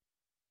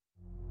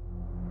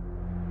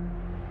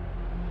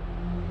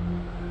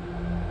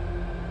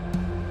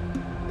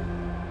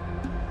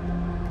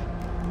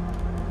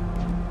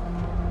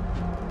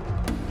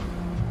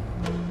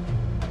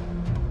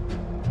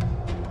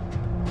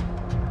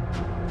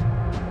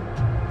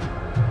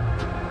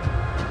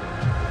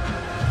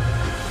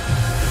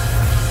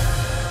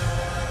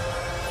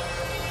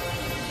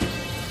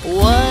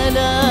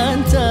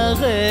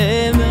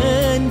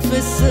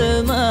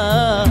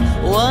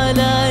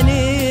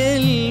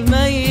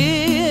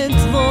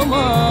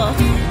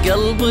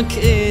قلبك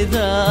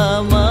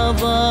إذا ما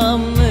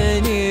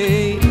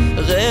ضمني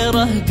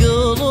غيره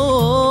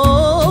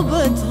قلوب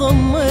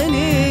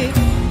تضمني.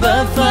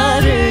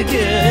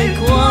 بفارقك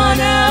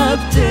وانا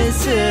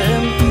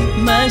ابتسم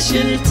ما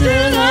شلت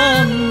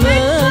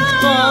همك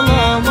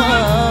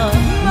طالما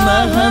ما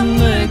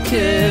همك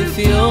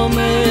في يوم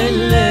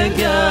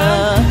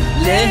اللقاء.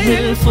 ليه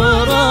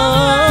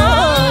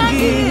الفراق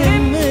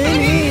يهمني؟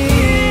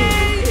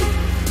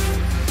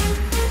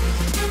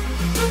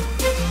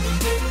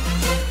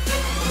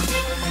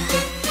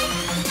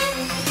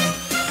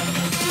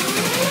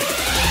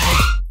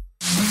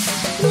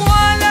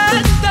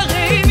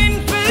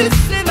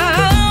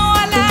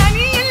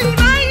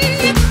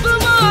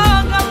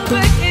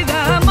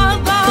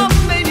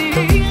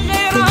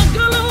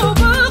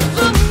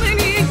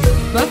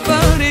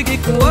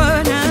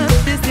 وانا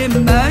ابتسم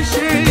ما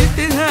شلت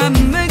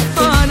همك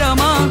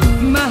طالما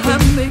ما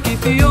همك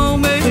في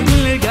يوم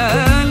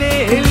اللقاء.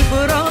 ليه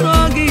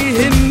الفراق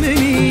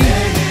يهمني؟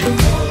 ليه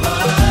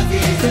الفراق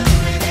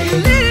يهمني؟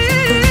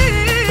 ليه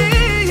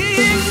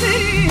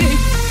يهمني؟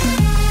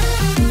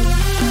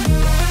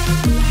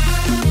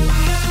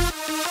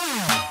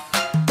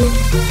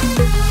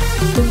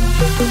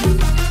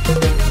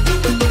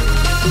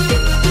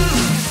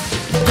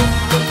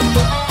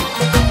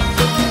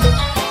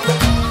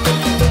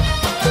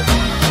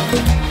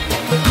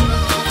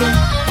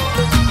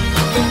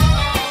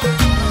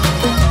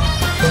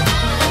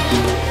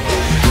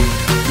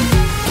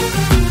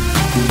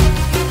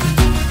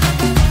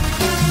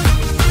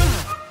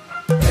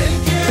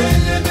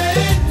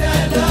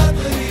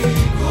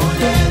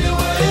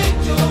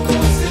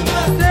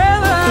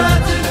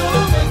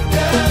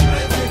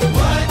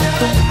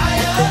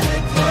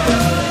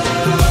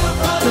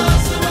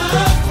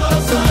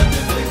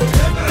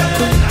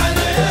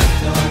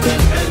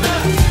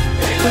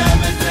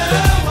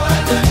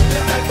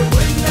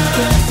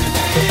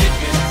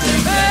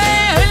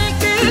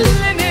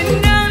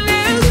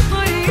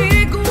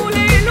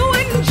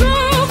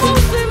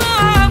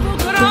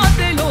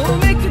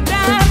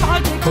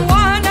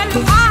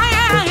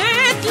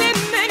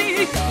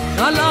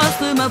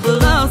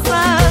 مبغى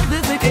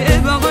صادقك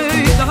ابعد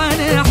عن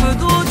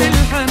حدود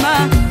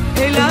الحما.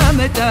 إلى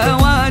متى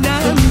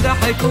وانا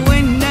امدحك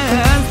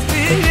والناس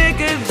فيك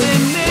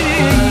تذنني؟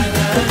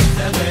 وانا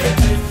انتبه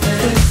في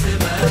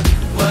السماء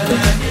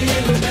ولا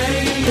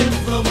نيل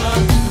ضما.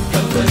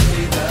 قلبك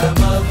اذا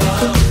ما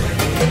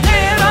ضمني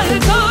غير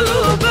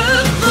القلوب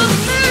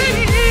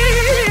تضمني.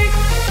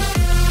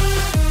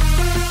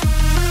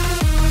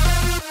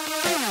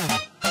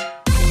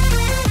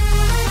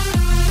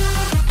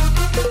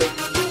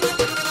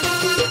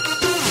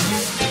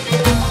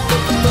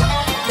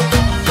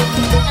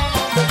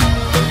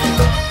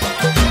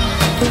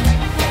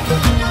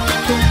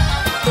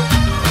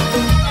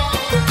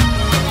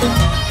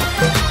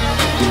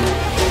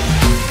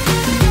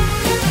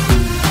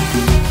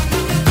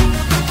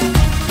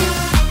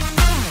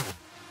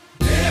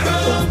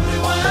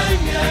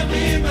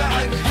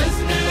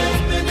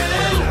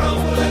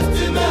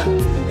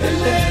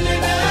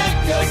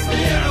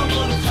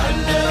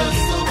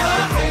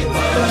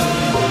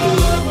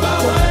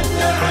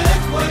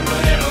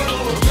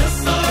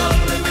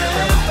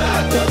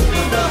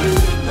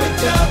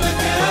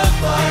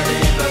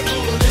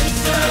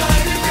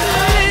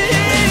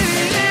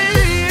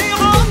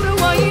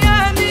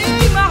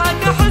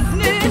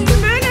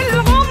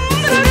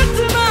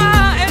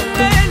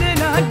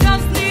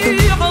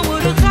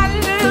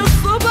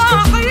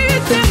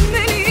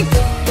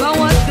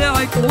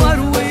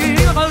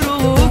 واروي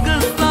عروق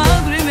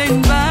الصبر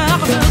من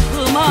بعد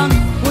الظمان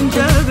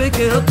ونجابك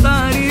الطعام.